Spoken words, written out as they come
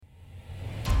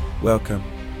Welcome.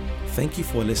 Thank you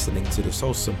for listening to the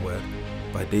Soulsome Word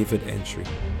by David Entry.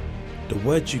 The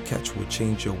words you catch will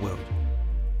change your world.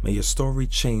 May your story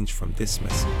change from this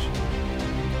message.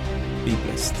 Be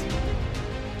blessed.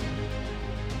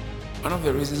 One of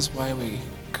the reasons why we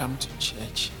come to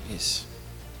church is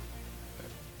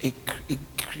it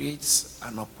creates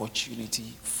an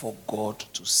opportunity for God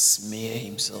to smear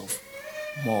himself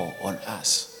more on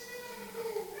us.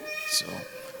 So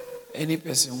any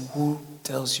person who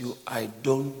tells you I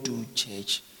don't do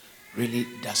church really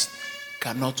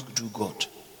cannot do God.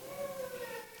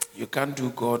 You can't do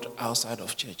God outside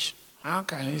of church. How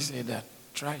can you say that?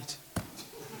 Try it.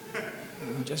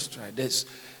 Just try.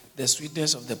 The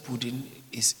sweetness of the pudding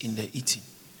is in the eating.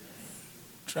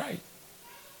 Try it.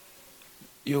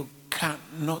 You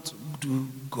cannot do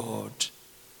God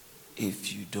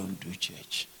if you don't do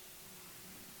church.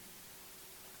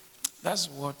 That's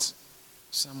what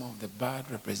some of the bad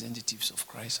representatives of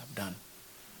Christ have done.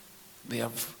 They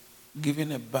have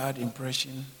given a bad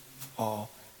impression or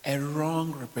a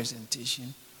wrong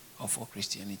representation of what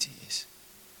Christianity is.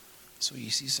 So you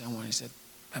see someone who said,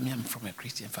 I'm from a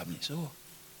Christian family. So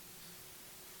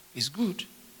it's good,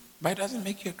 but it doesn't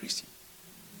make you a Christian.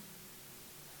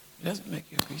 It doesn't make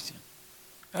you a Christian.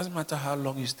 It doesn't matter how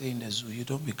long you stay in the zoo, you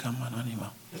don't become an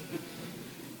animal.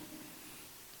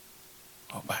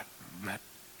 Oh, but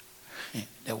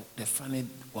the funny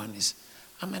one is,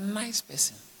 I'm a nice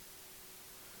person.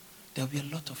 There'll be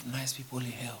a lot of nice people in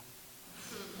hell.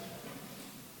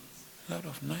 A lot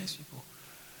of nice people.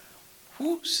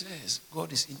 Who says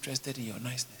God is interested in your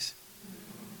niceness?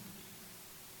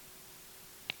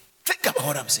 Think about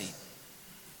what I'm saying.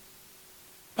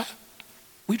 But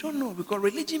we don't know, because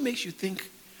religion makes you think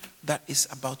that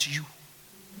it's about you,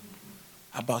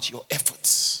 about your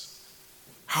efforts,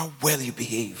 how well you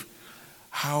behave,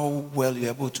 how well you're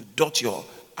able to dot your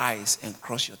I's and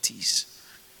cross your T's.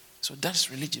 So that's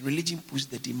religion. Religion puts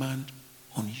the demand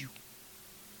on you.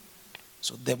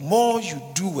 So the more you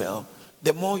do well,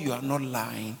 the more you are not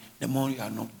lying, the more you are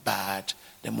not bad,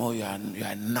 the more you are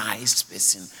a nice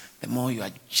person, the more you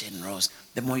are generous,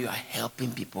 the more you are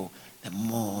helping people, the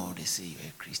more they say you're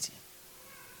a Christian.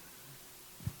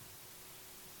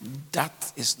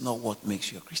 That is not what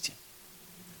makes you a Christian.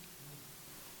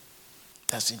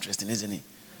 That's interesting, isn't it?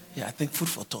 Yeah, I think food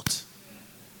for thought.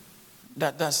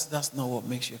 That's not what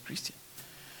makes you a Christian.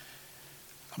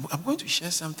 I'm going to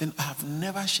share something I have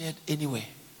never shared anywhere.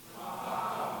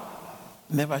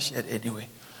 Never shared anywhere.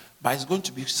 But it's going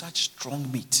to be such strong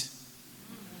meat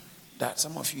that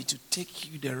some of you, it will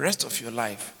take you the rest of your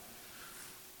life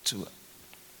to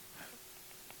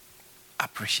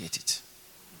appreciate it.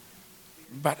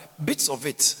 But bits of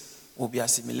it will be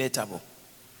assimilatable.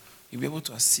 You'll be able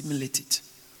to assimilate it.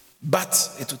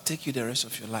 But it will take you the rest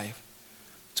of your life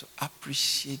to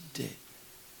appreciate the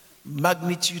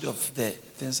magnitude of the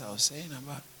things I was saying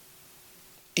about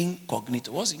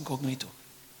incognito. What's incognito?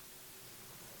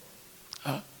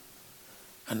 Huh?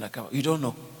 Undercover. You don't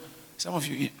know. Some of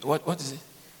you, what is it?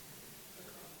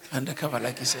 Undercover,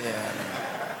 like you say.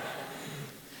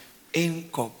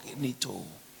 Incognito.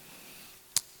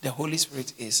 The Holy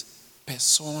Spirit is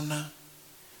persona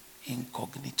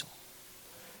incognito.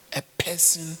 A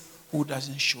person who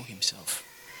doesn't show himself.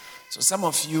 So some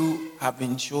of you have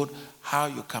been showed how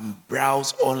you can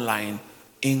browse online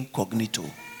incognito.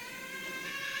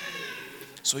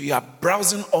 So you are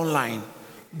browsing online,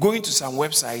 going to some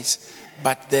websites,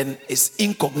 but then it's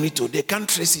incognito. They can't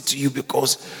trace it to you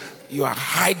because you are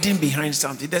hiding behind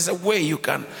something. There's a way you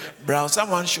can browse.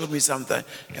 Someone showed me something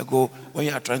ago when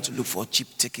you are trying to look for cheap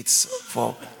tickets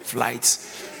for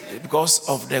flights. Because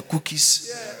of the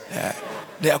cookies,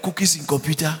 there are cookies in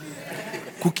computer.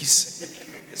 Cookies.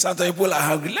 Sometimes people are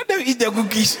hungry. Let them eat the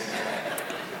cookies.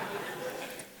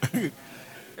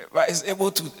 But it's able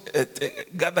to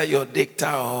gather your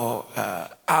data or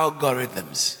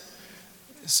algorithms.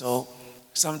 So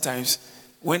sometimes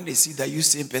when they see that you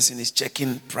same person is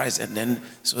checking price, and then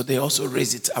so they also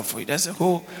raise it up for you. That's a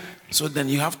whole. So then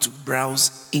you have to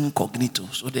browse incognito,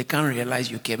 so they can't realize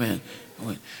you came in.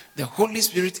 The Holy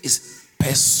Spirit is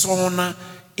persona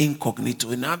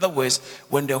incognito. In other words,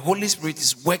 when the Holy Spirit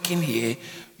is working here,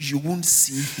 you won't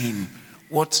see him.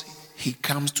 What he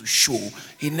comes to show,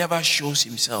 he never shows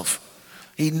himself.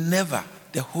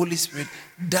 The Holy Spirit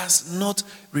does not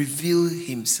reveal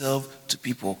himself to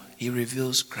people. He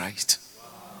reveals Christ.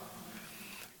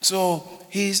 So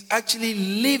he's actually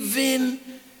living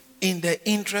in the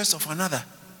interest of another.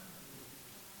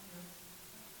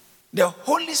 The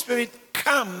Holy Spirit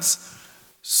comes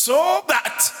so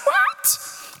that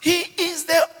he is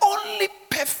the only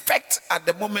perfect at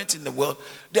the moment in the world,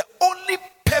 the only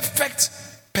perfect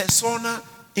person persona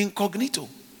incognito.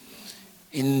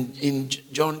 In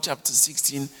John chapter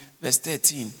 16, verse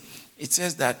 13, it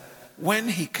says that when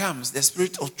he comes, the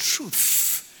Spirit of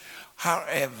truth,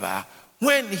 however,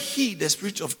 when he, the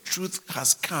Spirit of truth,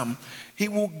 has come, he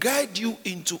will guide you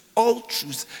into all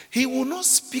truth. He will not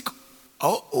speak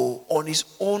on his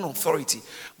own authority,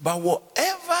 but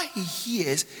whatever he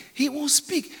hears, he will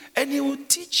speak, and he will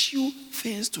teach you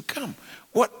things to come.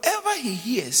 Whatever he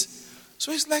hears.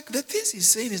 So it's like the things he's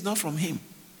saying is not from him.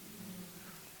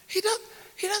 He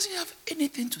doesn't have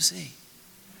anything to say.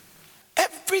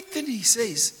 Everything he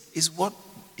says is what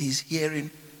he's hearing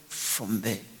from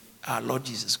our Lord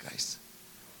Jesus Christ.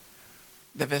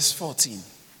 The verse 14.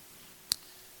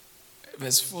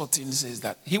 Verse 14 says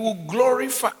that he will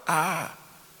glorify.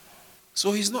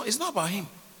 So it's not about him.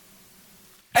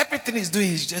 Everything he's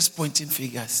doing is just pointing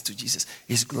fingers to Jesus.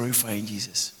 He's glorifying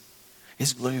Jesus.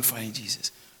 He's glorifying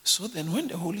Jesus. So then when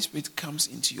the Holy Spirit comes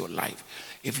into your life,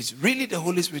 if it's really the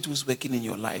Holy Spirit who's working in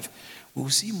your life, we will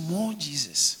see more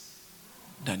Jesus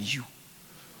than you.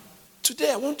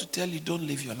 Today I want to tell you, don't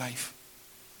live your life.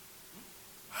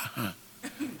 I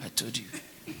told you.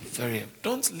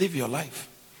 Don't live your life.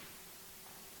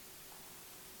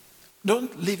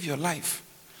 Don't live your life.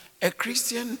 A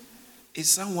Christian is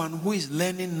someone who is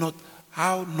learning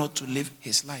how not to live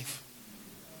his life.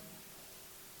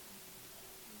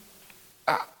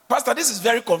 Pastor, this is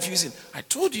very confusing. I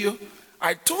told you.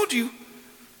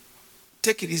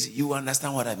 Take it easy. You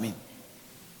understand what I mean.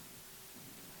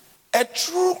 A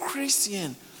true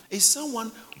Christian is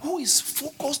someone who is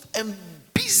focused and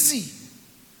busy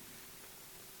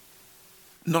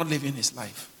not living his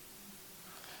life.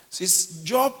 So his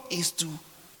job is to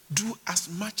do as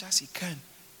much as he can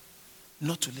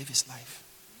not to live his life.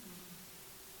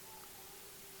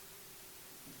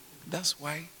 That's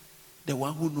why the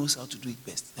one who knows how to do it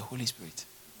best, the Holy Spirit.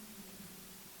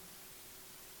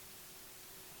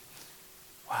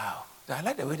 Wow. I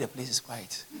like the way the place is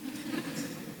quiet.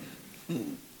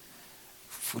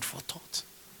 Food for thought.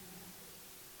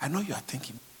 I know you are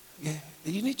thinking. Yeah,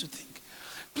 you need to think.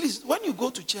 Please, when you go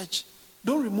to church,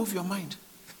 don't remove your mind.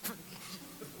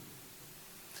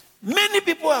 Many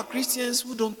people are Christians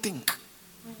who don't think.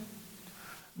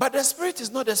 But the Spirit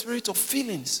is not the spirit of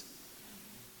feelings.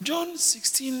 John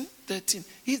 16:13.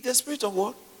 He's the spirit of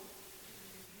what?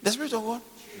 The spirit of what?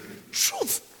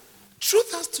 Truth.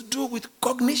 Truth has to do with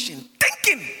cognition,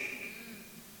 thinking.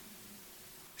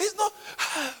 It's not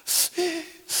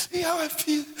how I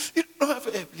feel. You don't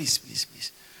have,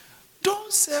 please.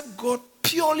 Don't serve God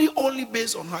purely only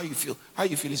based on how you feel. How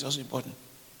you feel is also important.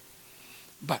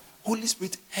 But Holy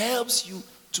Spirit helps you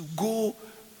to go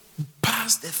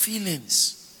past the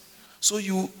feelings. So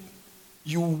you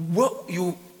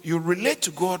relate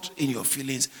to God in your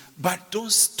feelings, but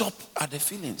don't stop at the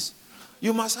feelings.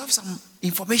 You must have some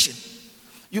information.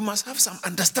 You must have some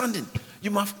understanding.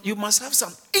 You must have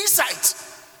some insight.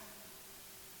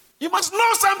 You must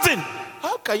know something.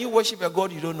 How can you worship a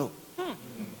God you don't know?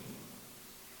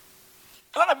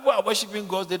 A lot of people are worshiping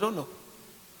gods they don't know.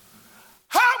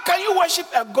 How can you worship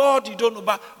a God you don't know?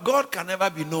 But God can never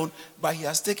be known, but he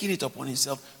has taken it upon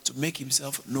himself to make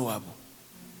himself knowable.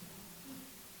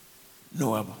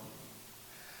 Knowable.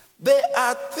 There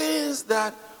are things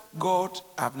that God,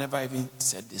 I've never even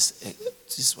said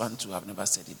this one too, I've never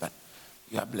said it, but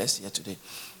you are blessed here today.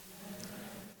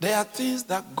 There are things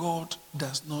that God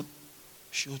does not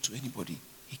show to anybody.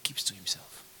 He keeps to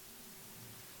himself.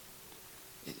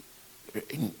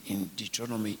 In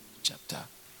Deuteronomy chapter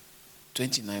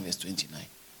 29, verse 29,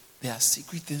 there are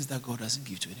secret things that God doesn't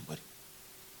give to anybody.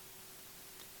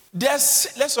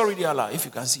 Let's all read it aloud if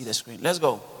you can see the screen. Let's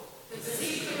go. The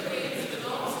secret things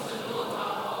belong to the Lord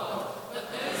our God, but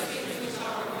those things which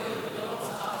are revealed belong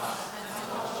to us and to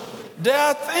our children. There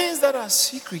are things that are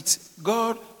secrets.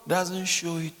 God doesn't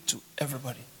show it to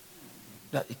everybody.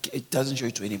 It doesn't show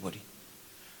it to anybody.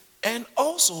 And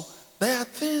also, there are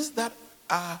things that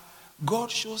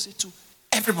God shows it to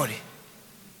everybody.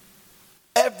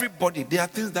 Everybody. There are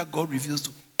things that God reveals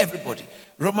to everybody.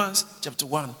 Romans chapter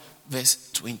 1,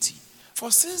 verse 20. For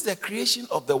since the creation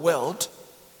of the world,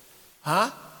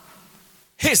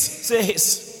 say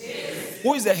his.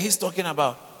 Who is the his talking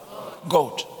about?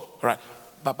 God. Right.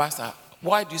 But Pastor,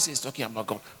 why do you say it's talking about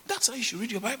God? That's how you should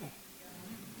read your Bible.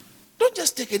 Don't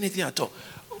just take anything at all.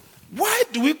 Why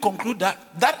do we conclude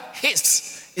that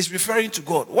his is referring to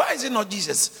God? Why is it not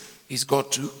Jesus? He's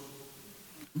God too.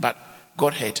 But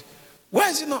Godhead. Why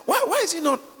is it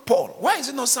not Paul? Why is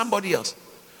it not somebody else?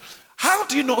 How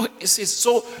do you know it says?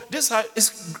 So this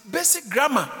is basic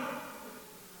grammar.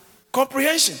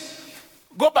 Comprehension.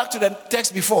 Go back to the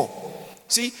text before.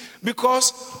 See,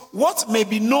 because what may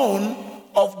be known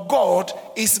of God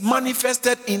is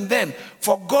manifested in them,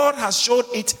 for God has showed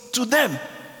it to them.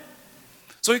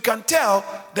 So you can tell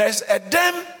there's a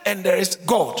them and there is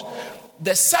God.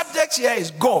 The subject here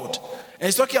is God, and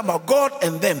it's talking about God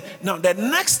and them. Now the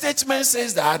next statement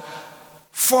says that,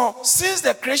 for since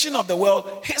the creation of the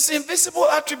world, his invisible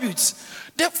attributes.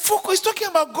 The focus is talking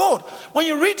about God. When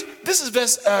you read, this is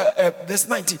verse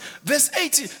 19, verse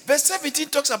 18, verse 17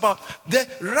 talks about the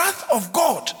wrath of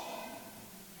God.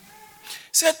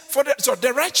 Said,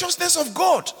 the righteousness of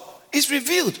God is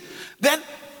revealed. Then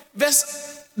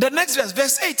the next verse,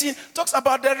 verse 18, talks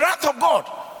about the wrath of God.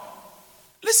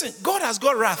 Listen, God has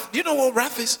got wrath. Do you know what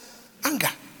wrath is? Anger.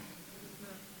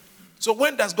 So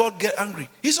when does God get angry?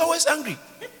 He's always angry.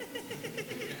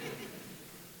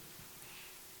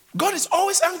 God is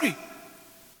always angry.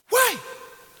 Why?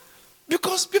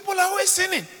 Because people are always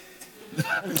sinning.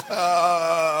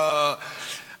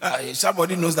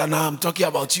 Somebody knows that now I'm talking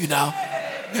about you now.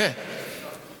 Yeah.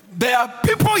 There are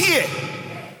people here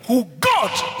who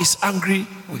God is angry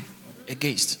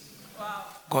against.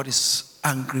 God is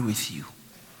angry with you.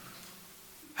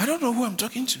 I don't know who I'm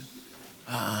talking to.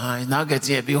 It's now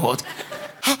getting a bit hot.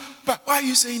 But why are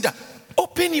you saying that?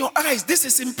 Open your eyes. This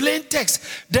is in plain text.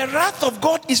 The wrath of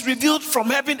God is revealed from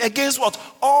heaven against what?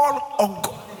 All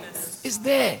ungodliness. It's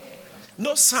there.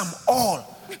 No some,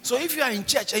 all. So if you are in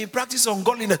church and you practice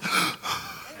ungodliness,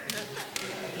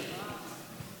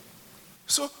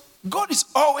 so God is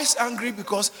always angry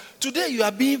because today you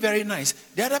are being very nice.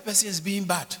 The other person is being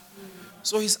bad.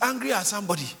 So he's angry at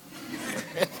somebody.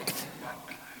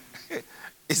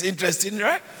 It's interesting,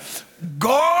 right?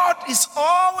 God is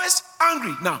always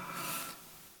angry. Now,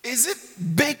 is it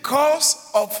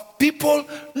because of people?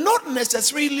 Not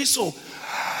necessarily so.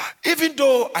 Even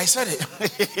though I said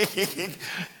it,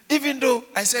 even though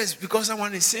I said it's because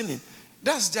someone is sinning,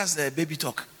 that's just a baby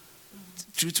talk,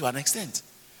 true to an extent.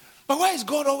 But why is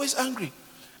God always angry?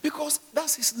 Because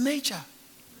that's his nature.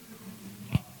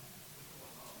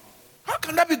 How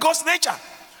can that be God's nature?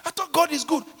 I thought God is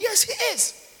good. Yes, he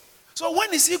is. So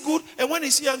when is he good and when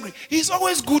is he angry? He's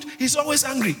always good, he's always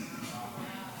angry.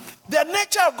 The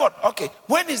nature of God. Okay,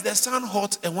 when is the sun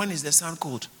hot and when is the sun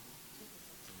cold?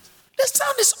 The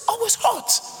sun is always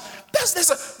hot. That's the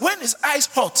sun. When is ice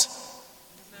hot?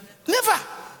 Never.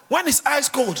 When is ice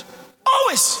cold?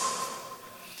 Always.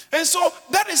 And so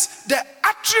that is the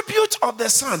attribute of the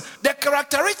sun. The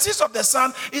characteristics of the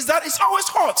sun is that it's always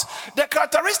hot. The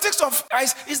characteristics of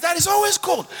ice is that it's always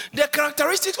cold. The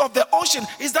characteristics of the ocean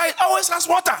is that it always has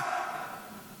water.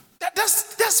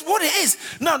 That's what it is.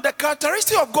 Now, the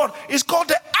characteristic of God is called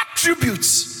the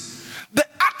attributes. The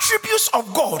attributes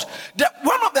of God.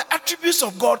 One of the attributes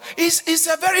of God is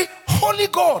a very holy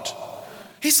God.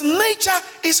 His nature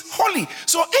is holy.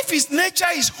 So if his nature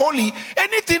is holy,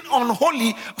 anything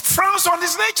unholy frowns on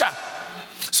his nature.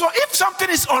 So if something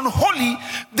is unholy,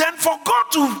 then for God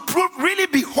to really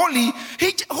be holy,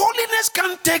 holiness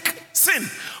can't take sin.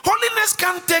 Holiness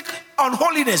can't take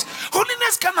unholiness.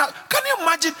 Holiness cannot. Can you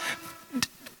imagine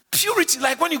purity?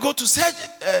 Like when you go to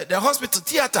the hospital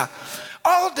theater,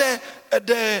 all the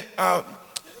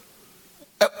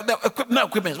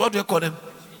equipment. What do you call them?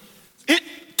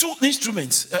 Two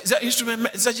instruments. Is that instrument?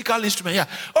 Surgical instrument. Yeah.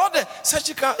 All the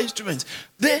surgical instruments.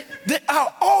 They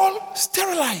are all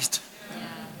sterilized.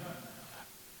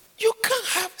 You can't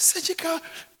have surgical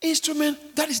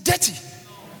instrument that is dirty.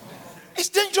 It's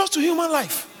dangerous to human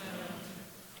life.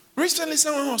 Recently,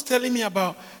 someone was telling me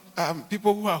about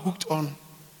people who are hooked on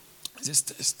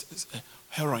this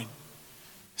heroin.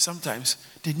 Sometimes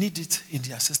they need it in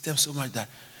their system so much that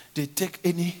they take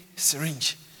any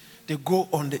syringe. They go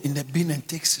in the bin and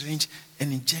take syringe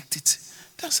and inject it.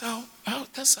 That's how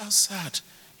sad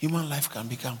human life can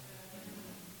become.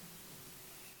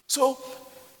 So,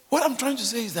 what I'm trying to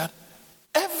say is that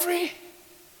every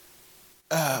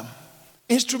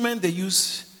instrument they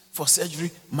use for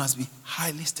surgery must be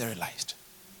highly sterilized.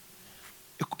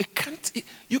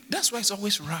 That's why it's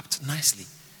always wrapped nicely.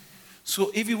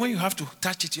 So even when you have to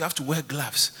touch it, you have to wear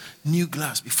gloves, new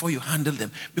gloves, before you handle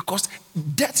them. Because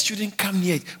death shouldn't come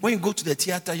near it. When you go to the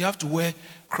theater, you have to wear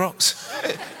Crocs.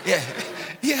 Yeah,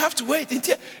 you have to wear it.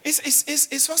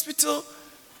 It's hospital,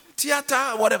 theater,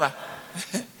 whatever.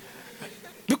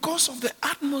 Because of the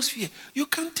atmosphere, you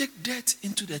can't take death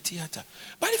into the theater.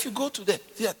 But if you go to the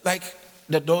theater, like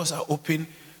the doors are open,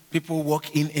 people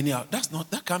walk in anyhow.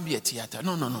 That can't be a theater.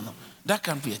 No. That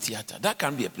can't be a theater. That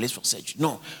can't be a place for surgery.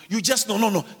 No. You just,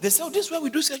 no. They say, this is where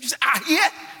we do surgery. You say, here?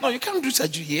 No, you can't do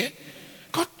surgery here.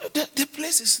 God, the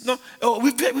place is, no. Oh,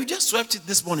 we've just swept it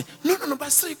this morning. No,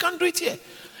 but still you can't do it here.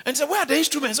 And say, where are the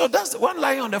instruments? Oh, that's the one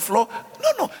lying on the floor.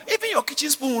 No. Even your kitchen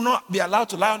spoon will not be allowed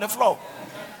to lie on the floor.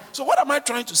 So what am I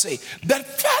trying to say?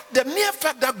 The mere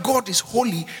fact that God is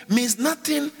holy means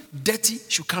nothing dirty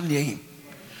should come near him.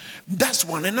 That's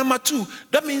one. And number two,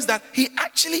 that means that he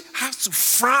actually has to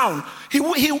frown. He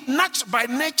by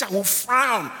nature will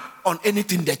frown on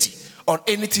anything dirty, on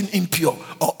anything impure,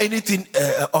 or anything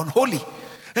unholy.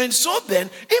 And so then,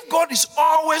 if God is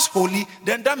always holy,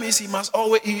 then that means he must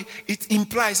always, it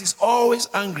implies he's always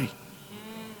angry.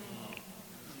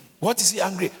 What is he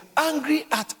angry? Angry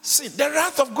at sin. The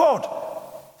wrath of God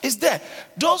is there.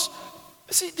 That's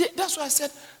why I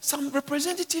said some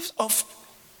representatives of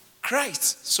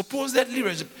Christ, supposedly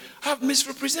have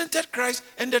misrepresented Christ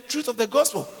and the truth of the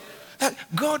gospel. That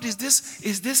God is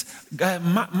this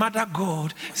mother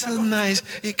God, so nice.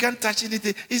 He can't touch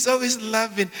anything. He's always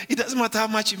laughing. It doesn't matter how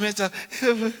much you mess up.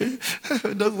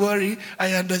 Don't worry,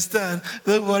 I understand.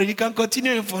 Don't worry, you can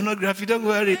continue in pornography. Don't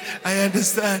worry, I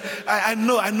understand. I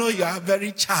know you are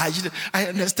very charged. I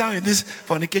understand in this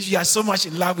fornication. You are so much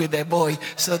in love with the boy.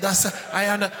 So that's I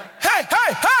understand.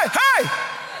 Hey!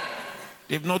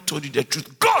 They've not told you the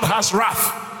truth. God has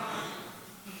wrath.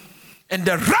 And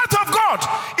the wrath of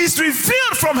God is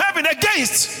revealed from heaven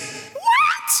against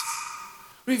what?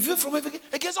 Revealed from heaven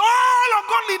against all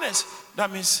ungodliness. That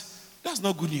means that's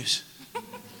not good news.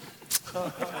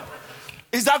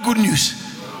 Is that good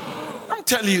news? I'm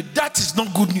telling you, that is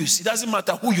not good news. It doesn't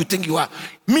matter who you think you are.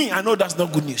 Me, I know that's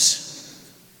not good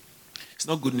news. It's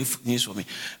not good news for me.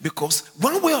 Because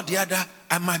one way or the other,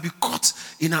 I might be caught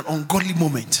in an ungodly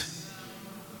moment.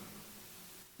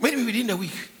 Maybe within the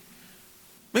week.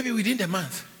 Maybe within the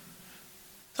month.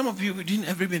 Some of you within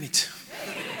every minute.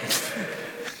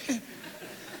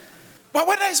 But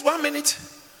whether it's 1 minute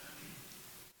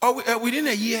or within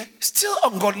a year, still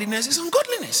ungodliness is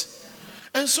ungodliness.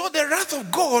 And so the wrath of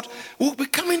God will be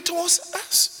coming towards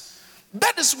us.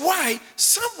 That is why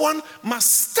someone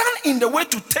must stand in the way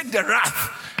to take the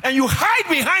wrath. And you hide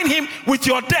behind him with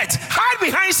your debt. Hide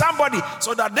behind somebody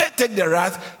so that they take the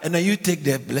wrath and then you take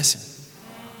the blessing.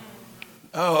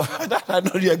 Oh, I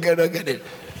know you're going to get it.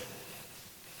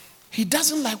 He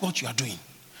doesn't like what you are doing.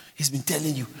 He's been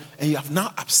telling you, and you have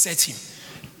now upset him,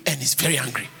 and he's very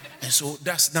angry. And so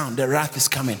that's now the wrath is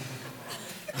coming.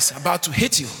 He's about to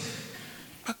hit you.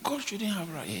 But God shouldn't have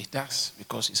wrath. Yeah, he does,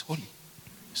 because he's holy.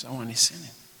 Someone is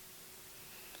sinning.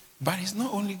 But he's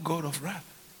not only God of wrath.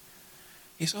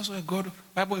 He's also a God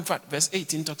of Bible. In fact, verse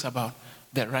 18 talks about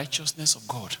the righteousness of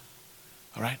God.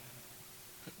 All right?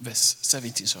 Verse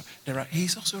 17, sorry. He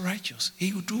is also righteous.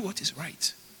 He will do what is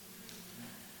right.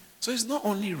 So it's not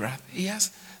only wrath. He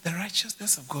has the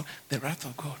righteousness of God, the wrath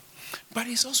of God. But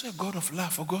he's also a God of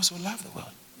love, for God so loved the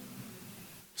world.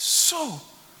 So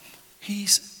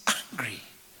he's angry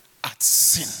at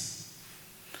sin.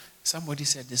 Somebody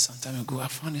said this some time ago. I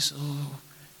found it so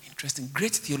interesting.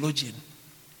 Great theologian.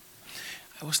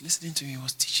 I was listening to him. He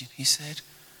was teaching. He said,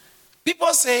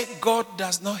 people say God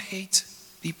does not hate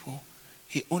people.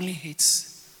 He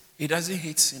doesn't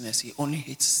hate sinners. He only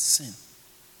hates sin.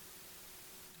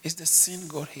 It's the sin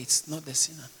God hates, not the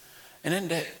sinner. And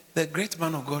then the great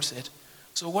man of God said,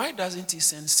 so why doesn't he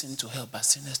send sin to hell, but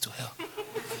sinners to hell?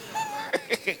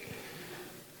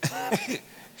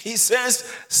 He sends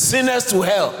sinners to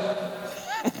hell.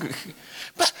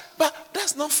 But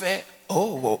that's not fair.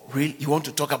 Oh, well, really? You want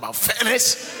to talk about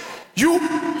fairness? You,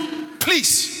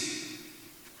 please,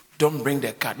 don't play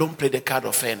the card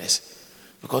of fairness.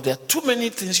 Because there are too many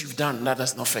things you've done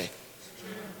that's not fair.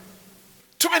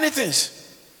 Too many things.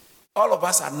 All of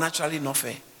us are naturally not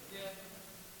fair.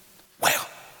 Well,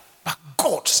 but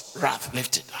God's wrath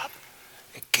lifted up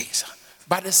against her.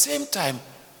 But at the same time,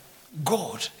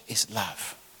 God is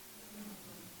love.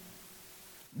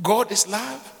 God is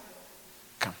love.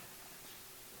 Come.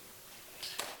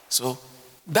 So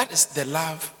that is the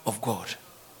love of God.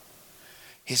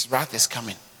 His wrath is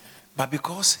coming. But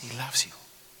because he loves you,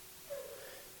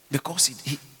 because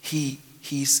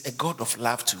he's a God of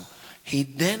love too, he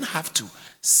then have to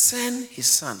send his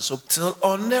son. So till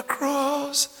on the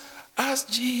cross, as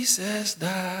Jesus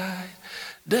died,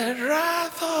 the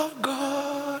wrath of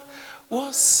God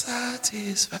was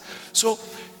satisfied. So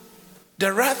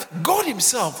the wrath, God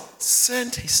himself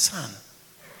sent his son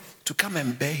to come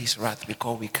and bear his wrath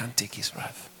because we can't take his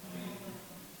wrath.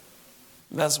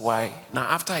 That's why, now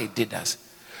after he did that,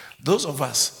 those of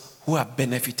us who have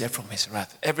benefited from his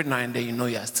wrath, every now and then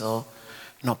you are still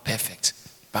not perfect,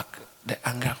 but the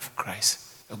anger of Christ,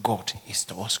 God, is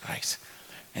towards Christ.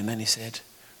 And then he said,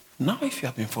 now if you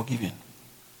have been forgiven,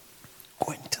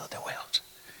 go and tell the world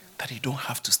that you don't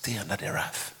have to stay under the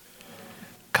wrath.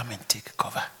 Come and take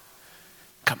cover.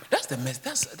 Come, that's the mess.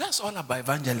 That's all about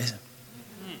evangelism.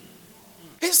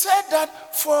 He said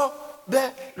that for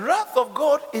the wrath of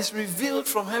God is revealed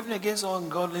from heaven against all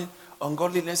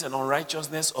ungodliness and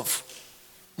unrighteousness of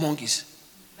monkeys,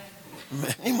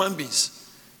 human beings.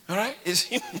 All right? It's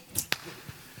human.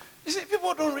 You see,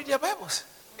 people don't read their Bibles.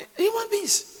 Human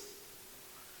beings.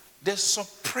 They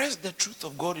suppress the truth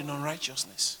of God in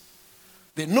unrighteousness.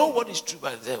 They know what is true,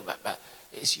 but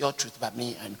it's your truth, but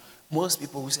me. And most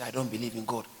people who say, I don't believe in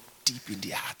God, deep in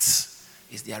their hearts,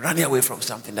 is they are running away from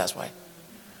something. That's why.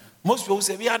 Most people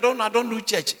say, I don't do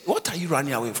church. What are you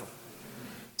running away from?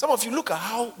 Some of you, look at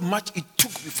how much it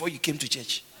took before you came to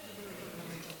church.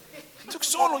 It took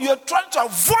so long. You're trying to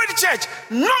avoid church,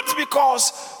 not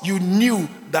because you knew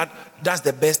that that's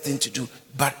the best thing to do,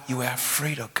 but you were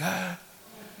afraid of God.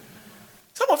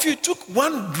 Some of you took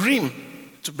one dream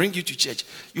to bring you to church.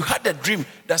 You had a dream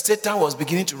that Satan was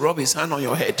beginning to rub his hand on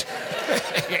your head.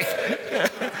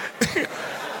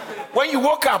 When you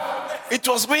woke up, it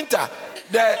was winter.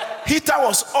 The heater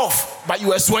was off, but you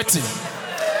were sweating.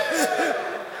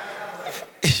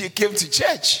 You came to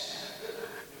church.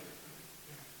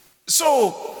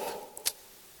 So,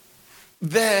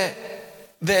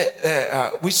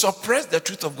 we suppress the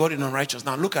truth of God in unrighteousness.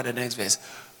 Now look at the next verse.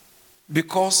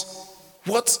 Because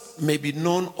what may be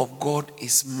known of God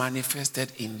is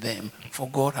manifested in them, for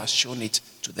God has shown it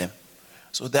to them.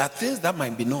 So there are things that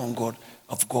might be known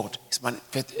of God. It's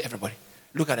manifested to everybody.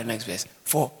 Look at the next verse.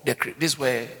 This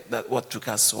way what took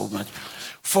us so much.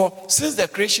 For since the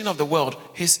creation of the world,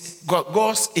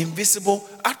 God's invisible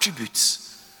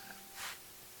attributes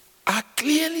are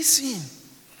clearly seen.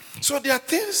 So there are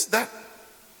things that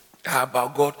are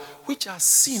about God which are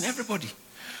seen, everybody.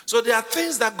 So there are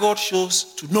things that God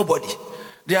shows to nobody.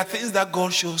 There are things that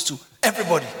God shows to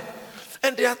everybody.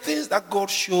 And there are things that God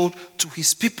showed to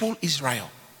his people Israel.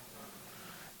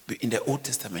 In the Old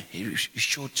Testament, he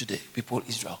showed to the people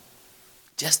Israel.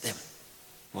 Just them.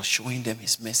 He was showing them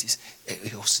his mercies.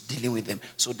 He was dealing with them.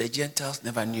 So the Gentiles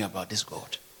never knew about this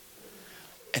God.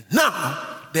 And now,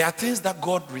 there are things that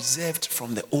God reserved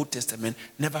from the Old Testament,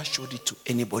 never showed it to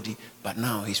anybody, but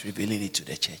now he's revealing it to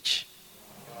the church.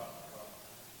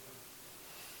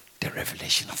 The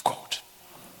revelation of God.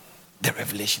 The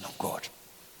revelation of God.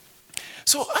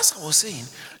 So as I was saying,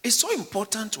 it's so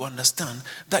important to understand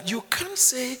that you can't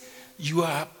say you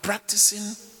are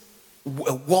practicing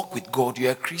a walk with God,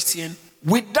 you're a Christian,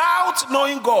 without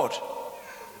knowing God.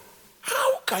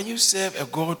 How can you serve a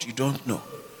God you don't know?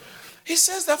 He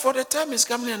says that for the time is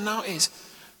coming and now is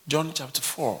John chapter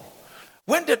 4.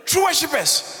 When the true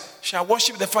worshippers shall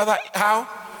worship the Father, how?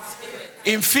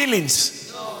 In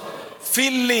feelings.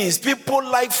 Feelings. People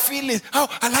like feelings. Oh,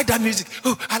 I like that music.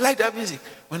 Oh, I like that music.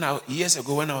 Years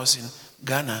ago when I was in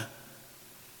Ghana,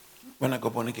 when I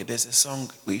got born again, there's a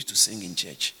song we used to sing in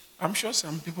church. I'm sure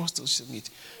some people still sing it.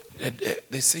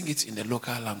 They sing it in the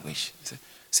local language.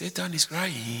 Satan is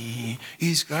crying,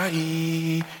 he's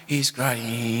crying, he's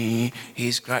crying,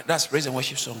 he's crying. That's praise and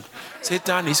worship song.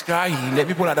 Satan is crying. The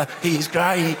people are that he's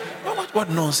crying. What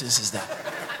nonsense is that?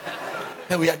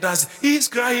 Then we are dancing. He's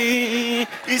crying.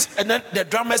 And then the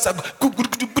drummers are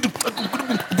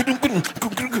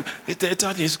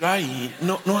Satan is crying.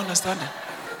 No understanding.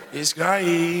 He's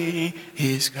crying.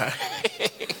 He's crying.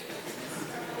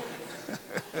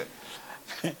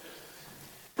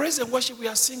 Praise and worship, we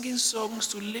are singing songs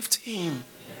to lift him.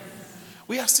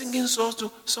 We are singing songs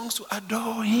to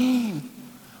adore him.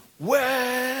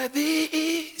 Worthy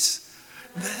is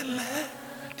the Lamb.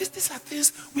 These are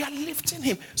things we are lifting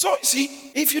him. So,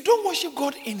 see, if you don't worship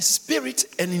God in spirit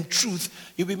and in truth,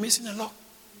 you'll be missing a lot.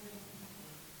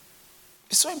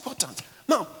 It's so important.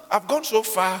 Now, I've gone so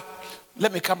far.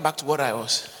 Let me come back to what I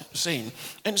was saying.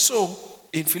 And so,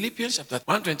 in Philippians chapter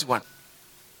 1:21,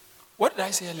 what did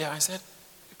I say earlier? I said,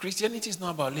 Christianity is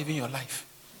not about living your life.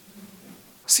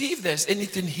 See if there's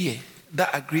anything here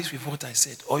that agrees with what I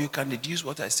said, or you can deduce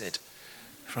what I said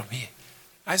from here.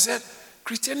 I said,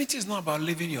 Christianity is not about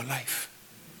living your life.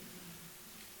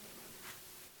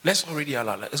 Let's all read it out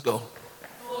loud. Let's go.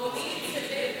 For me to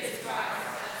live is Christ,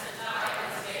 and to die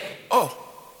is gain. Oh,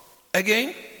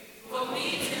 again? For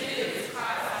me to live is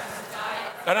Christ, and to die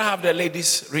is gain. Can I have the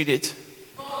ladies read it?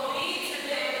 For me to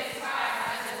live is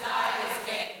Christ, and to die is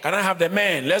gain. Can I have the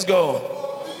men? Let's go.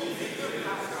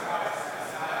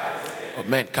 Oh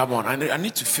man, come on. I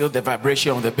need to feel the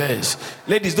vibration of the bass.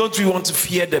 Ladies, don't you want to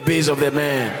hear the bass of the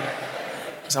man?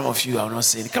 Some of you are not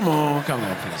saying, come on,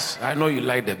 please. I know you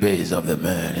like the bass of the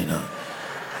man, you know.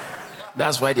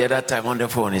 That's why the other time on the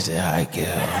phone he said, hi,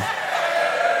 girl.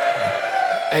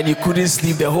 And he couldn't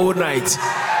sleep the whole night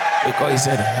because he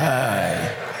said,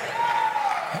 hi.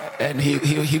 And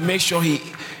he makes sure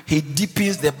he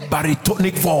deepens the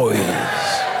baritonic voice.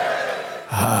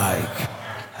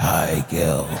 Hi,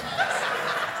 girl.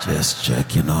 Just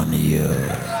checking on you.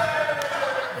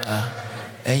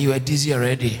 And you are dizzy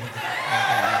already.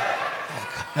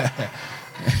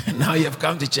 Now you have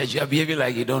come to church. You are behaving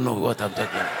like you don't know what I'm talking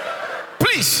about.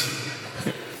 Please.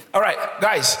 All right,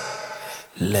 guys.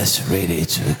 Let's read it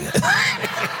together.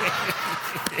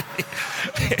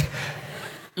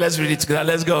 Let's read it together.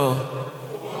 Let's go.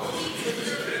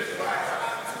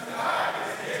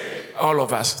 All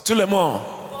of us. Tout le monde.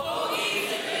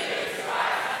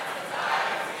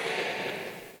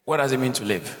 What does it mean to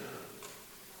live?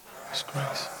 It's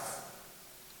Christ.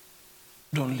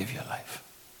 Don't live your life.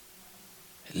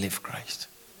 Live Christ.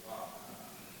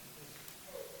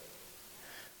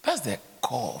 That's the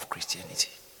core of Christianity.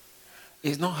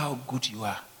 It's not how good you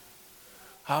are,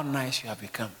 how nice you have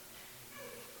become.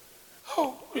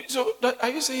 Oh, so are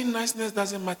you saying niceness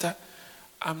doesn't matter?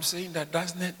 I'm saying that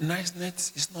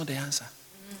niceness is not the answer.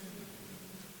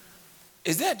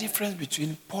 Is there a difference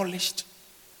between polished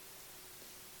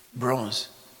bronze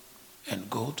and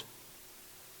gold?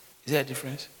 Is there a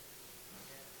difference?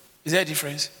 Is there a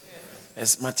difference?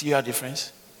 There's material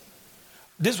difference.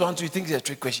 This one, do you think is a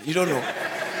trick question? You don't know.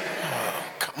 Oh,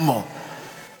 come on.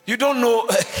 You don't know.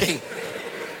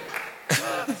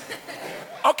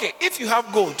 Okay, if you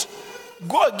have gold,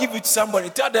 go and give it to somebody.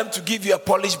 Tell them to give you a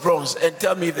polished bronze and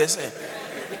tell me if they're the same.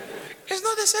 It's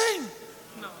not the same.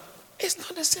 No. It's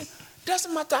not the same.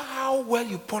 Doesn't matter how well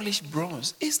you polish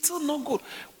bronze. It's still not good.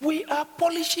 We are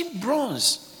polishing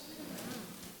bronze.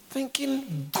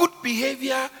 Thinking good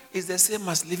behavior is the same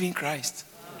as living Christ.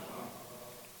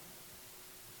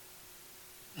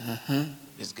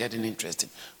 It's getting interesting.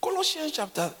 Colossians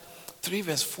chapter 3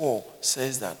 verse 4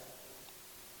 says that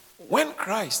when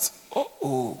Christ,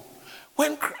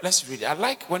 let's read it. I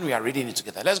like when we are reading it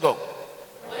together. Let's go.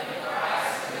 When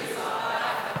Christ is our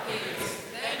life appears,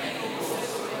 then you will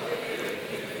also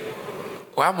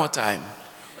live. One more time.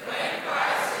 When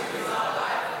Christ is our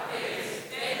life appears,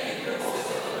 then you will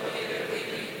also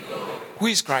live. Who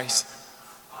is Christ?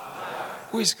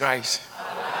 Who is Christ?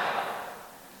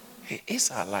 He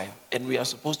is our life, and we are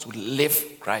supposed to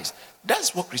live Christ.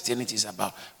 That's what Christianity is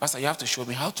about. Pastor, you have to show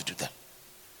me how to do that.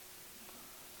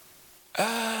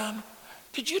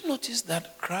 Did you notice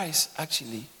that Christ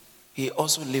actually, he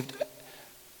also lived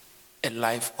a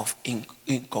life of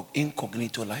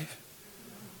incognito life?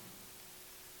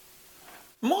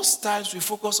 Most times we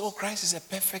focus, Christ is a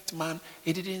perfect man.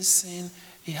 He didn't sin.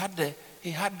 He had the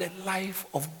life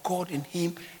of God in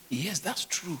him. Yes, that's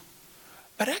true.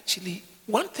 But actually,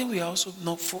 one thing we are also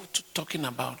not talking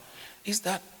about is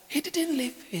that he didn't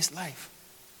live his life.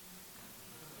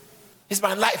 It's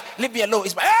my life. Leave me alone.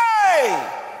 It's my hey!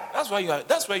 That's why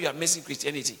you are missing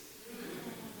Christianity.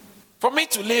 For me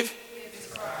to live,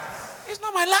 it's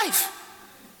not my life.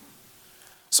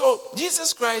 So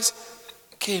Jesus Christ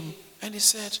came and he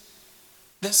said,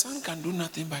 the Son can do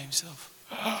nothing by himself.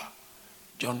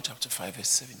 John chapter 5, verse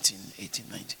 17, 18,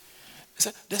 19. He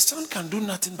said, the Son can do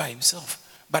nothing by himself,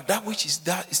 but that which is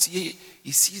that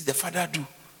he sees the Father do.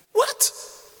 What?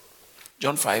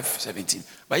 John 5, 17.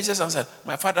 But Jesus answered,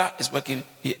 my Father is working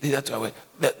hither to away.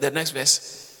 The next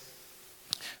verse.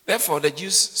 Therefore the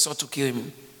Jews sought to kill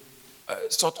him,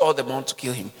 sought all the more to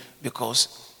kill him,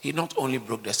 because he not only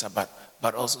broke the Sabbath,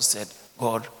 but also said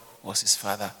God was his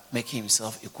Father, making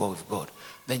himself equal with God.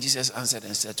 Then Jesus answered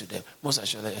and said to them, most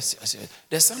assuredly I say,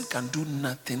 the Son can do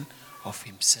nothing of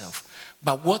himself,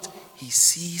 but what he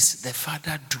sees the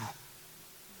Father do.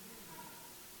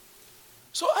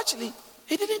 So actually,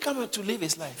 he didn't come to live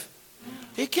his life.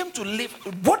 He came to live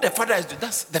what the Father is doing.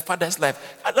 That's the Father's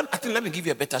life. I think let me give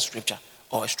you a better scripture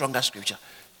or a stronger scripture.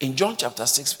 In John chapter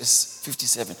 6, verse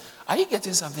 57. Are you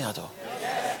getting something at all?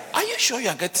 Yes. Are you sure you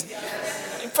are getting?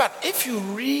 Yes. In fact, if you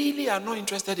really are not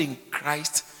interested in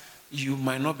Christ, you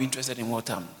might not be interested in what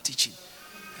I'm teaching.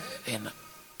 And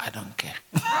I don't care.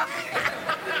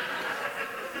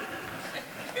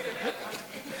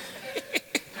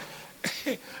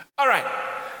 All right.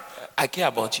 I care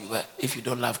about you, but if you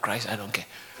don't love Christ, I don't care.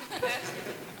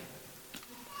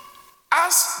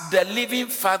 As the living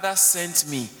Father sent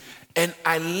me, and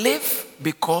I live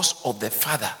because of the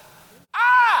Father.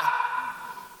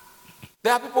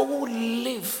 There are people who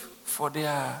live for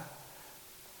their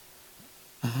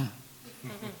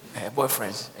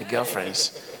boyfriends,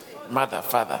 girlfriends, mother,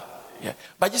 father. Yeah.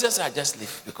 But Jesus said, I just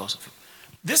live because of you.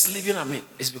 This living I mean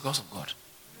is because of God.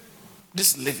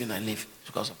 This living I live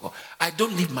because of God. I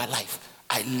don't live my life.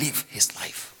 I live his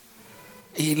life.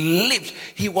 He lived.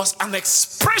 He was an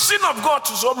expression of God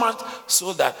to so much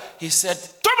so that he said,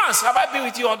 Thomas, have I been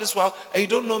with you all this while and you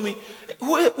don't know me?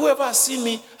 Whoever has seen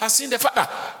me has seen the Father.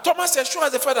 Thomas said, show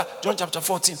us the Father. John chapter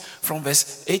 14 from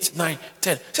verse 8, 9,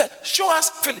 10. He said, show us,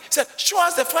 Philip said, show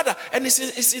us the Father and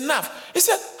it's enough. He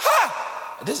said,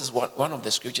 this is one of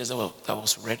the scriptures that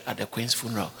was read at the Queen's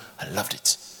funeral. I loved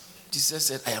it. Jesus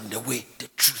said, I am the way, the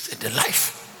truth, and the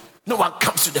life. No one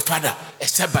comes to the Father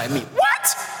except by me.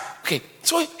 What? Okay,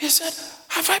 so he said,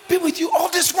 have I been with you all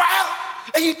this while?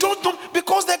 And you don't know,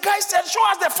 because the guy said, show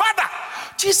us the Father.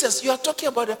 Jesus, you are talking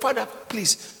about the Father,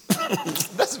 please.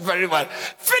 That's very bad.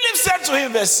 Philip said to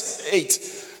him, verse 8,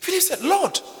 Philip said,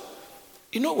 Lord,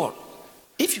 you know what?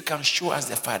 If you can show us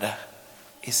the Father,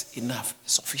 it's enough,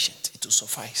 it's sufficient, it will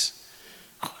suffice.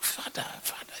 Oh, Father,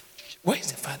 where is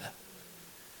the Father?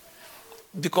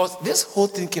 Because this whole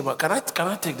thing came out. Can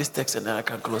I take this text and then I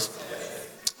can close?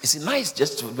 It's nice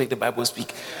just to make the Bible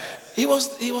speak. He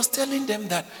was telling them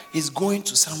that he's going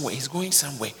to somewhere. He's going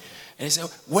somewhere. And he said,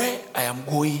 where I am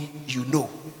going, you know.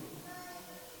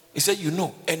 He said, you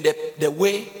know. And the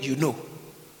way, you know.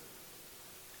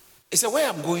 He said, where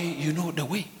I'm going, you know the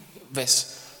way.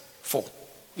 Verse 4.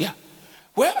 Yeah.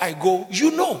 Where I go,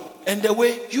 you know. And the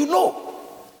way, you know.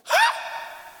 Huh?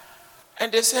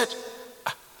 And they said,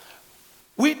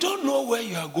 we don't know where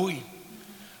you are going.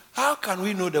 How can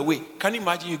we know the way? Can you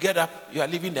imagine you get up, you are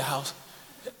leaving the house,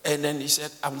 and then he said,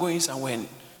 I'm going somewhere, and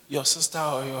your sister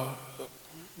or your,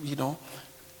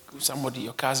 somebody,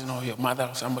 your cousin or your mother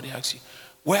or somebody asks you,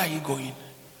 where are you going?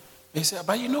 They said,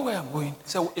 but you know where I'm going.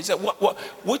 He said,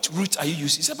 what route are you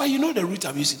using? He said, but you know the route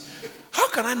I'm using. How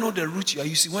can I know the route you are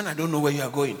using when I don't know where you are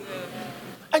going?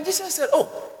 And Jesus said, oh,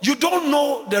 you don't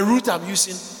know the route I'm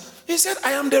using? He said,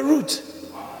 I am the route.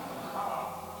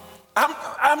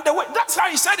 I'm the way. That's how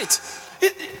he said it.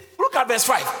 Look at verse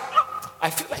 5. I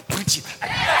feel like preaching.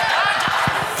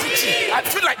 I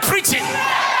feel like preaching.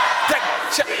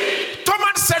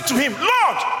 Thomas said to him,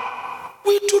 Lord,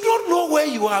 we do not know where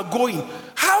you are going.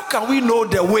 How can we know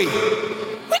the way?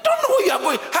 We don't know where you are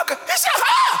going. He said,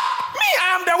 me,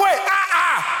 I am the way.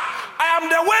 I am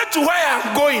the way to where I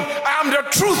am going. I am the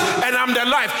truth and I am the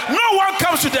life. No one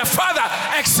comes to the Father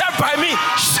except by me.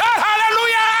 Shout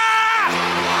hallelujah!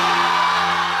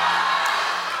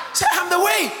 Say, I'm the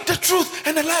way, the truth,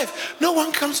 and the life. No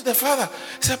one comes to the Father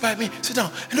except by me. Sit down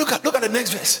and look at the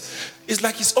next verse. It's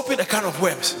like he's opened a can of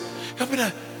worms.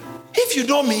 If you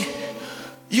know me,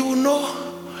 you will know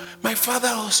my Father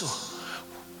also.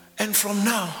 And from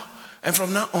now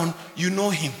on, you know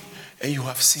him and you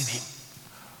have seen him.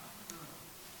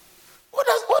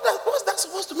 What's that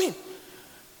supposed to mean?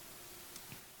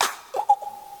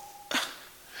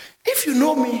 If you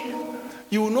know me,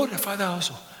 you will know the Father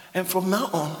also. And from now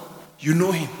on, you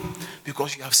know him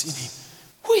because you have seen him.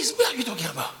 Where are you talking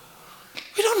about?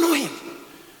 We don't know him.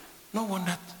 No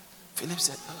wonder Philip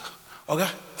said, okay.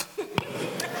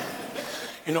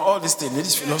 All this thing,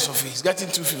 this philosophy is getting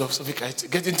too philosophical, it's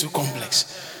getting too complex.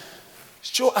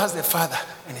 Show us the Father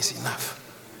and it's enough.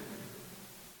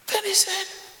 Then he said,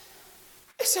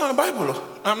 it's in the Bible.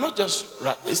 I'm not just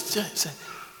right. It's just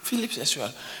Philip says,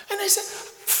 and I said,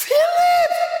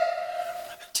 Philip!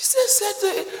 Jesus said,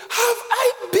 have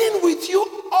I been with you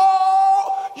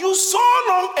you so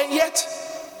long and yet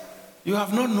you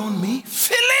have not known me?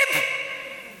 Philip!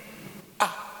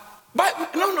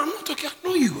 But no, I'm not talking, I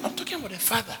know you. I'm talking about the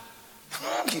Father.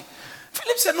 Okay.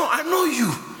 Philip said, no, I know you.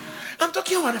 I'm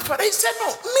talking about the Father. He said, no,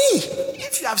 me.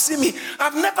 If you have seen me,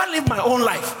 I've never lived my own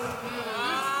life.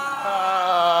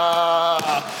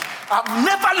 I've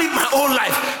never lived my own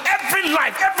life.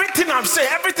 Everything I'm saying,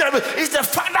 everything is the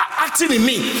Father acting in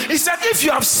me. He said, if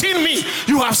you have seen me,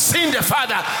 you have seen the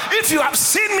Father. If you have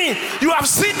seen me, you have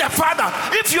seen the Father.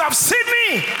 If you have seen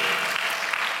me,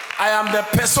 I am the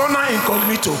persona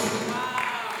incognito.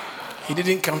 He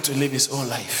didn't come to live his own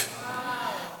life.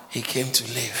 He came to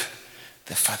live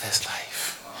the Father's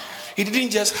life. He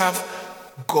didn't just have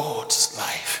God's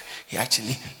life. He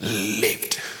actually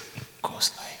lived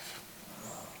God's life.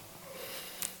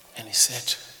 And he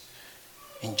said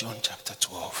in John chapter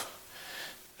 12,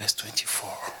 verse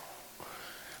 24,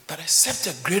 that except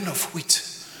a grain of wheat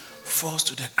falls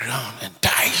to the ground and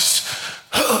dies.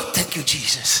 Oh, thank you,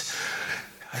 Jesus.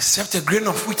 Except a grain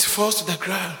of wheat falls to the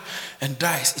ground and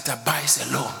dies, it abides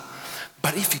alone.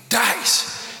 But if it dies,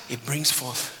 it brings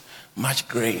forth much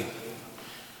grain.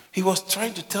 He was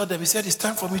trying to tell them, he said, it's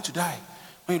time for me to die.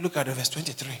 When you look at verse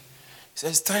 23, he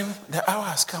says, time, the hour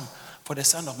has come for the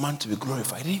Son of Man to be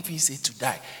glorified. He didn't even say to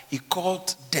die. He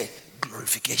called death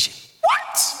glorification.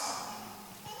 What?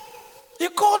 He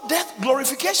called death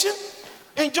glorification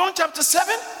in John chapter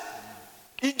 7?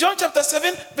 In John chapter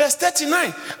 7, verse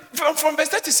 39, from verse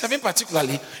 37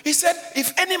 particularly, he said,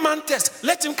 if any man thirst,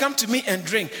 let him come to me and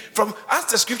drink. From, as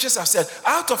the scriptures have said,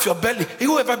 out of your belly,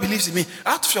 whoever believes in me,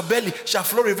 out of your belly shall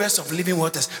flow rivers of living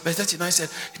waters. Verse 39 said,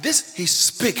 this he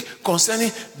speak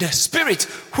concerning the Spirit,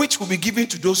 which will be given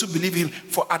to those who believe him.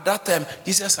 For at that time,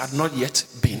 Jesus had not yet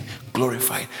been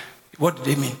glorified. What did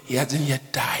they mean? He hadn't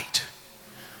yet died.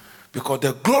 Because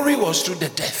the glory was through the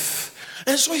death.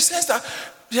 And so he says that,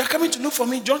 they are coming to look for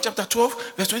me. John chapter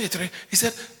 12, verse 23. He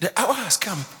said, the hour has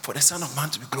come for the Son of Man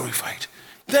to be glorified.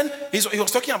 Then he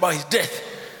was talking about his death.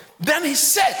 Then he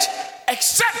said,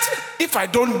 except if I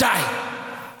don't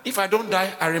die. If I don't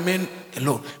die, I remain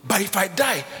alone. But if I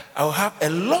die, I will have a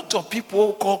lot of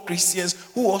people called Christians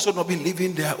who also not be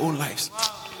living their own lives.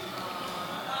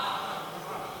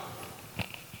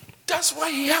 That's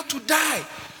why he had to die.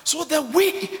 So that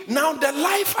now the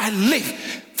life I live,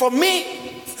 for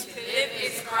me,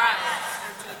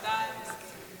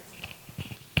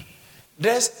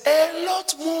 there's a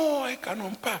lot more I can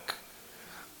unpack,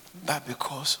 but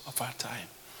because of our time.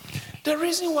 The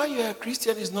reason why you're a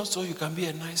Christian is not so you can be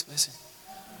a nice person.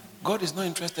 God is not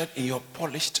interested in your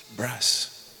polished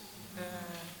brass.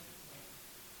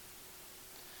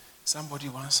 Somebody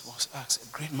once was asked,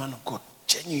 a great man of God,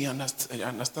 genuinely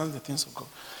understands the things of God.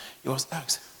 He was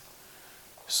asked,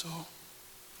 so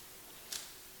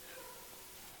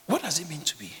what does it mean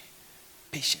to be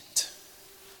patient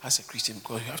as a Christian?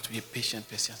 Because you have to be a patient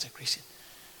person as a Christian.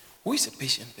 Who is a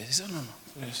patient person? He said, no.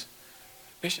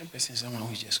 Patient person is someone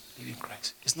who is just living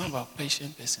Christ. It's not about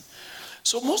patient person.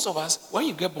 So most of us, when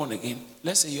you get born again,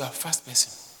 let's say you are a fast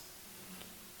person.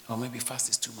 Or maybe fast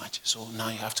is too much. So now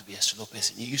you have to be a slow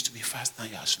person. You used to be fast, now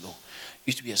you are slow. You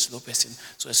used to be a slow person.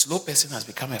 So a slow person has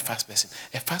become a fast person.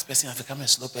 A fast person has become a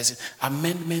slow person.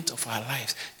 Amendment of our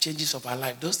lives, changes of our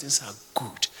life, those things are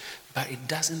good. But it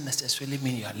doesn't necessarily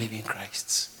mean you are living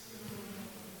Christ.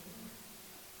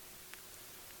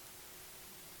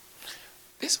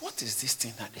 What is this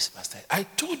thing that this pastor? I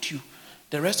told you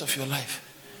the rest of your life,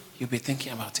 you'll be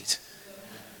thinking about it.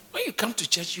 When you come to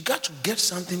church, you got to get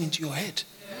something into your head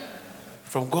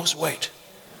from God's word.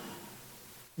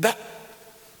 That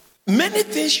many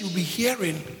things you'll be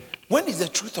hearing, when it's the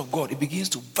truth of God, it begins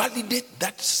to validate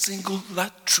that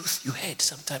truth you heard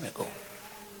some time ago.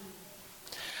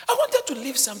 I wanted to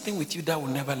leave something with you that will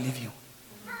never leave you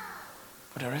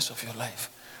for the rest of your life.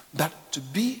 That to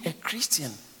be a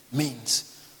Christian means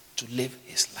to live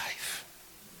his life.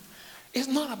 It's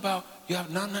not about you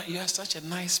are such a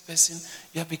nice person,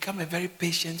 you have become a very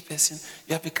patient person,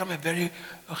 you have become a very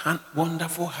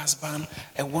wonderful husband,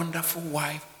 a wonderful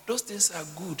wife. Those things are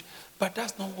good, but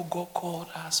that's not what God called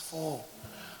us for.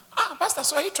 Pastor,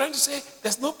 so are you trying to say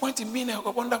there's no point in being a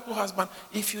wonderful husband?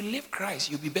 If you live Christ,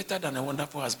 you'll be better than a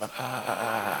wonderful husband.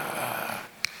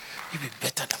 You'll be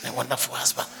better than a wonderful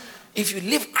husband. If you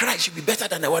live Christ, you'll be better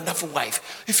than a wonderful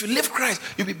wife. If you live Christ,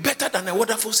 you'll be better than a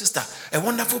wonderful sister, a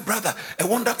wonderful brother, a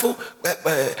wonderful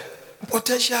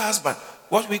potential husband,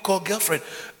 what we call girlfriend,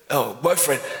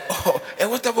 boyfriend, or a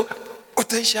wonderful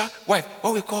potential wife,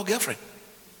 what we call girlfriend.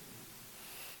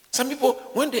 Some people,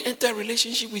 when they enter a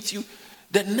relationship with you,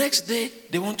 the next day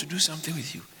they want to do something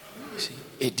with you. See,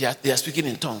 they are speaking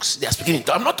in tongues. They are speaking in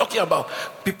tongues. I'm not talking about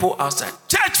people outside.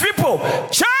 Church people,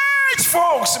 church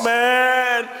folks,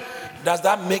 man. Does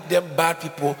that make them bad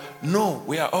people? No,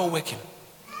 we are all working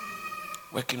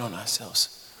on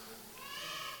ourselves.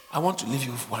 I want to leave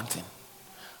you with one thing.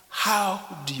 How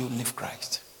do you live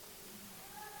Christ?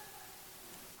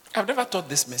 I've never taught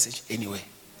this message anyway.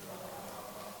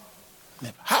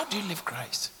 Never. How do you live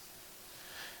Christ?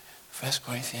 1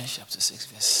 Corinthians chapter 6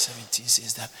 verse 17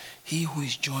 says that he who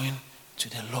is joined to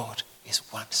the Lord is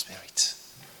one spirit.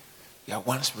 You are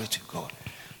one spirit with God.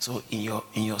 So in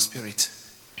your spirit,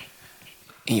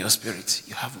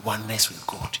 you have oneness with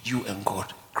God. You and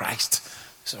God, Christ.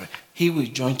 He who is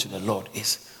joined to the Lord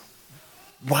is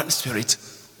one spirit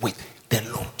with the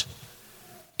Lord.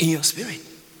 In your spirit.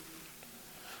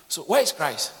 So where is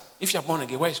Christ? If you are born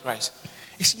again, where is Christ?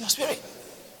 It's in your spirit.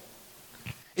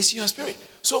 It's in your spirit.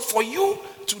 So for you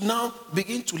to now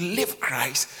begin to live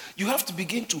Christ, you have to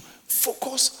begin to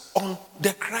focus on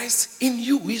the Christ in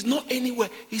you. He's not anywhere.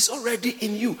 He's already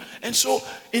in you. And so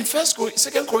in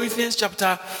 2 Corinthians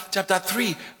chapter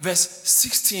 3, verse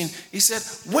 16, he said,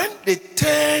 when they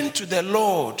turn to the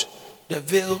Lord, the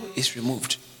veil is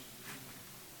removed.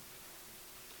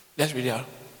 Let's read it out.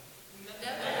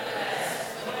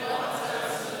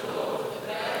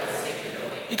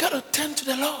 You got to turn to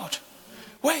the Lord.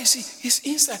 Where is he? He's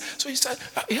inside. So he said,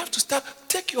 you have to start,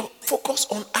 take your focus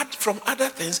from other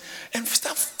things and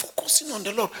start focusing on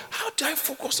the Lord. How do I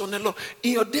focus on the Lord?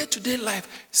 In your day-to-day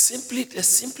life, the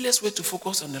simplest way to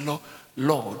focus on the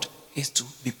Lord is to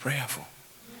be prayerful.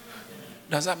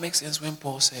 Does that make sense when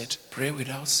Paul said, pray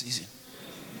without ceasing?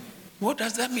 What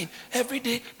does that mean? Every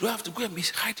day, do I have to go and be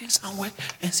hiding somewhere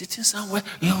and sitting somewhere?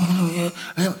 No.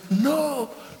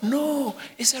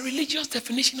 It's a religious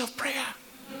definition of prayer.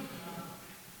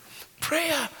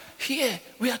 Prayer here,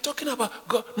 we are talking about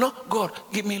God. No, God,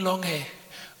 give me long hair.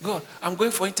 God, I'm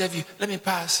going for interview. Let me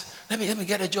pass. Let me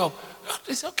get a job.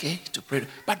 It's okay to pray,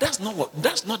 but that's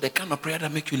not the kind of prayer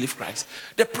that makes you live Christ.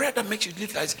 The prayer that makes you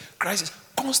live Christ is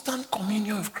constant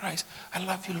communion with Christ. I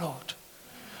love you, Lord.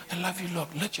 I love you, Lord.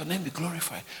 Let your name be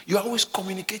glorified. You are always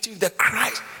communicating with the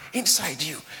Christ inside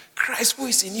you. Christ who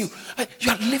is in you.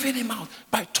 You are living him out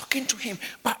by talking to him,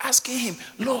 by asking him,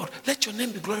 Lord, let your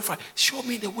name be glorified. Show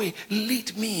me the way.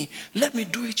 Lead me. Let me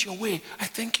do it your way. I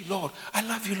thank you, Lord. I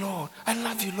love you, Lord. I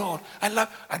love you, Lord.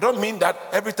 I don't mean that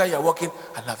every time you're walking,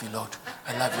 I love you, Lord.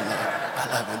 I love you, Lord. I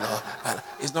love you, Lord.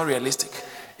 It's not realistic.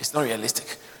 It's not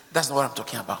realistic. That's not what I'm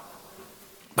talking about.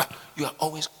 But you are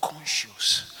always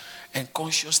conscious and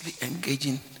consciously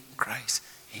engaging Christ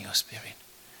in your spirit.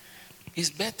 It's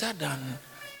better than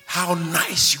how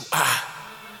nice you are.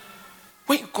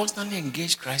 When you constantly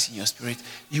engage Christ in your spirit,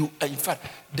 in fact,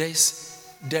 there is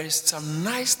some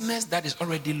niceness that is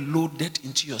already loaded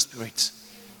into your spirit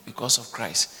because of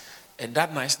Christ. And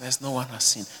that niceness no one has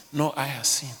seen, no eye has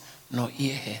seen, no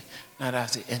ear heard, neither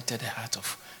has it entered the heart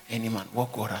of any man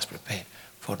what God has prepared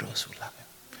for those who love him.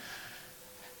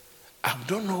 I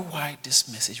don't know why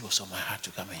this message was on my heart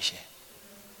to come and share.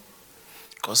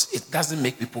 Because it doesn't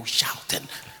make people shout and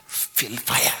feel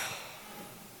fire.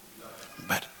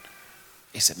 But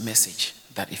it's a message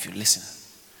that if you listen,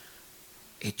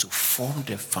 it will form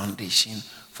the foundation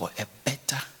for a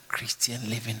better Christian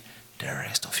living the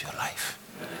rest of your life.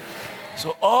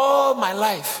 So all my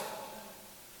life,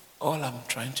 all I'm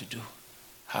trying to do,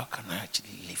 how can I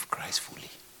actually live Christ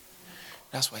fully?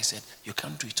 That's why I said, you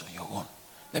can't do it on your own.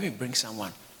 Let me bring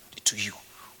someone to you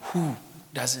who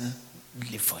doesn't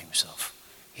live for himself.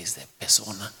 He's the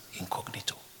persona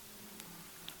incognito,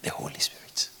 the Holy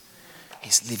Spirit.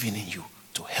 He's living in you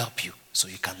to help you so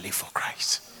you can live for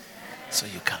Christ. So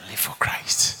you can live for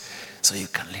Christ. So you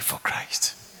can live for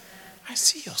Christ. I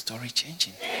see your story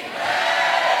changing.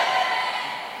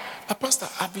 But Pastor,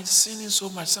 I've been sinning so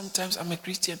much. Sometimes I'm a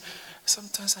Christian.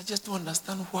 Sometimes I just don't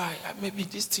understand why. Maybe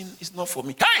this thing is not for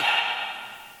me. Hey!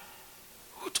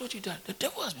 Who told you that? The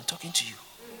devil has been talking to you.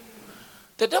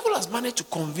 The devil has managed to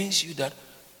convince you that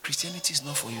Christianity is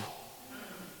not for you.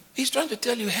 He's trying to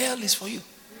tell you hell is for you.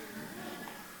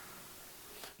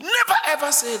 Never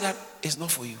ever say that it's not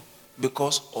for you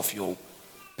because of your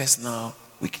personal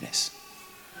weakness.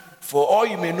 For all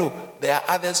you may know, there are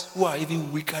others who are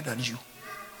even weaker than you.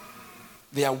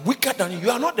 They are weaker than you. You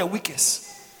are not the weakest.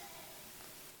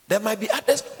 There might be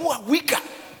others who are weaker.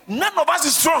 None of us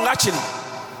is strong actually.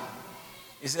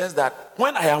 It says that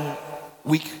when I am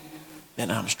weak, then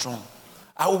I am strong.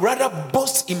 I would rather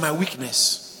boast in my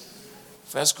weakness.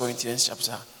 1 Corinthians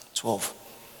chapter 12.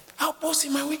 I'll boast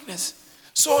in my weakness.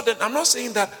 So then I'm not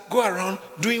saying that go around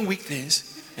doing weak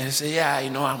things and say, yeah,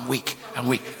 I'm weak.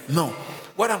 No.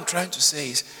 What I'm trying to say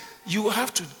is you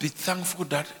have to be thankful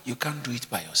that you can't do it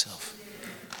by yourself.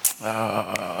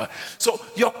 So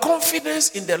your confidence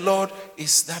in the Lord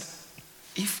is that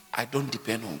if I don't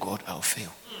depend on God, I'll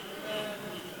fail.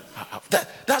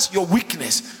 That's your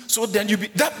weakness. So then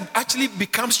that actually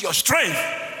becomes your strength.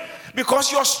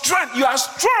 Because your strength, you are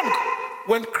strong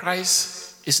when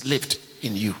Christ is lived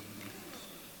in you.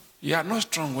 You are not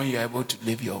strong when you are able to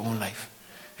live your own life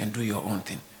and do your own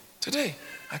thing. Today,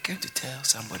 I came to tell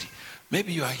somebody,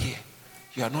 maybe you are here,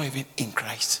 you are not even in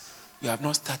Christ. You have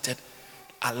not started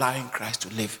allowing Christ to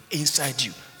live inside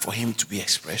you for him to be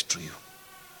expressed through you.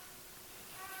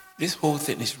 This whole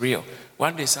thing is real.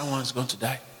 One day someone is going to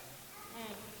die.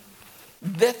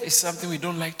 Death is something we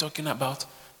don't like talking about,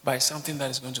 but it's something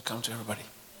that is going to come to everybody.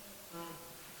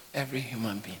 Every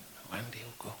human being, one day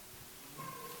will go.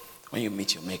 When you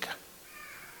meet your maker,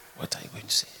 what are you going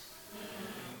to say?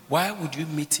 Why would you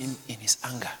meet him in his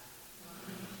anger?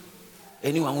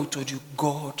 Anyone who told you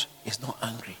God is not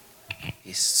angry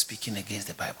is speaking against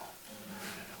the Bible.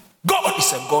 God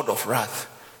is a God of wrath,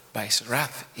 but his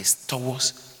wrath is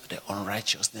towards the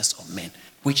unrighteousness of men,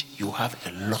 which you have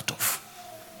a lot of.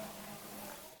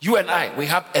 You and I, we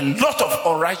have a lot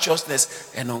of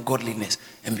unrighteousness and ungodliness.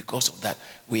 And because of that,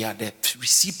 we are the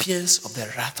recipients of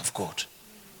the wrath of God.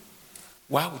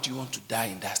 Why would you want to die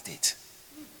in that state?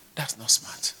 That's not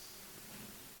smart.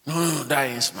 No, that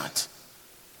ain't smart.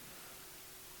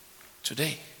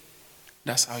 Today,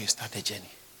 that's how you start the journey.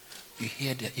 You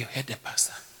hear the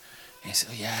pastor, and you say,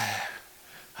 oh, yeah,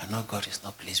 I know God is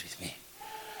not pleased with me.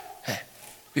 Hey,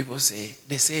 people say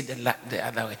the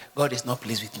other way, God is not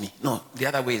pleased with me. No, the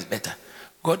other way is better.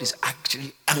 God is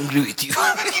actually angry with you.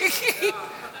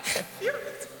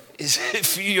 He's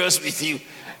furious with you.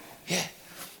 Yeah.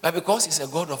 But because he's a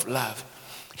God of love,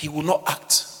 he will not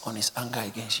act on his anger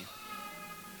against you.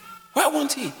 Why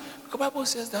won't he? The Bible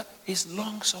says that he's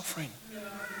long suffering.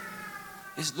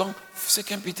 It's long.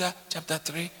 2 Peter chapter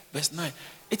 3, verse 9.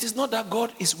 It is not that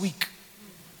God is weak,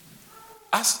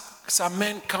 as some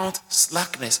men count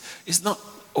slackness. It's not.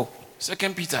 2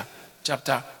 Peter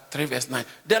chapter 3, verse 9.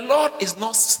 The Lord is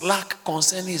not slack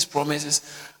concerning his promises,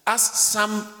 as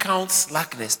some count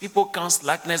slackness. People count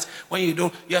slackness when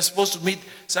you're supposed to meet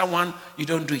someone, you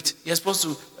don't do it. You're supposed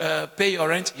to pay your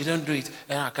rent, you don't do it.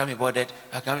 And I can't be bothered.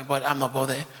 I'm not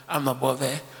bothered. I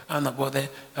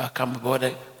can't be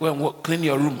bothered. Go and work, clean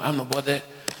your room. I'm not bothered.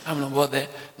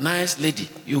 Nice lady,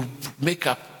 you make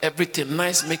up everything.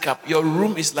 Nice makeup. Your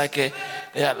room is like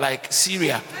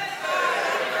Syria.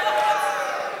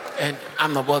 And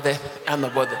I'm not bothered.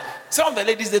 Some of the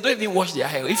ladies, they don't even wash their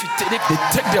hair. If they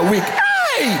take the wig,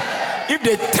 if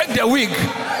they take the wig,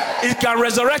 it can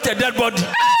resurrect a dead body.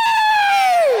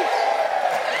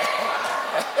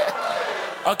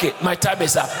 Okay, my time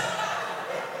is up.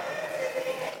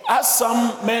 As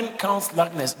some men count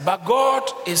slackness, but God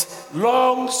is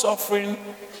long suffering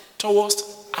towards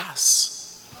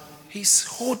us. He's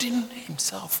holding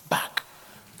himself back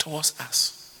towards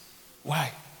us.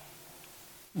 Why?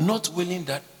 Not willing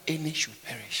that any should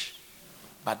perish,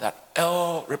 but that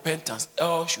all repentance,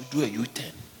 all should do a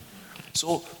U-turn.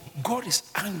 So God is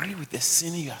angry with the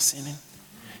sin you are sinning.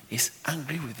 He's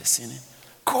angry with the sinning.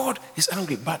 God is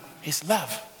angry, but his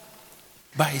love,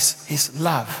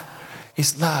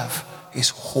 his love is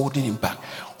holding him back,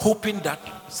 hoping that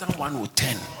someone will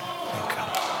turn and come.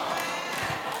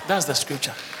 That's the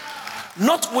scripture.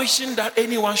 Not wishing that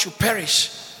anyone should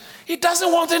perish. He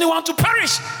doesn't want anyone to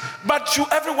perish, but you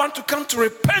everyone to come to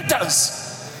repentance.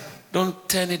 Don't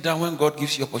turn it down when God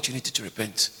gives you opportunity to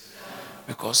repent.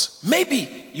 Because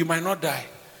maybe you might not die,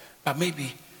 but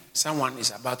maybe someone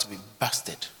is about to be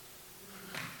busted.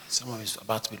 Someone is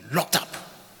about to be locked up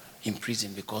in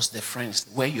prison because their friends,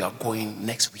 where you are going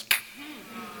next week.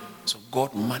 So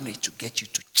God managed to get you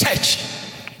to church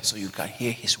so you can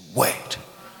hear his word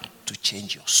to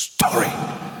change your story.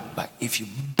 But if you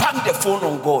bang the phone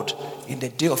on God in the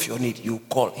day of your need, you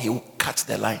call, he will cut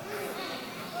the line.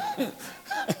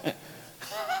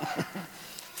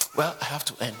 Well, I have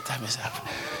to end. Time is up.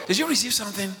 Did you receive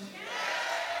something?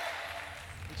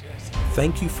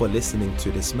 Thank you for listening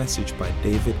to this message by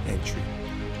David Entry.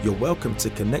 You're welcome to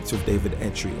connect with David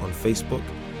Entry on Facebook,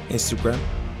 Instagram,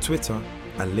 Twitter,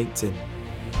 and LinkedIn.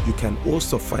 You can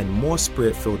also find more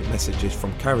spirit-filled messages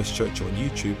from Charis Church on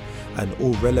YouTube and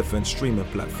all relevant streaming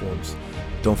platforms.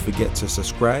 Don't forget to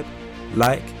subscribe,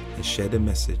 like, and share the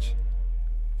message.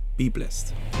 Be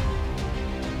blessed.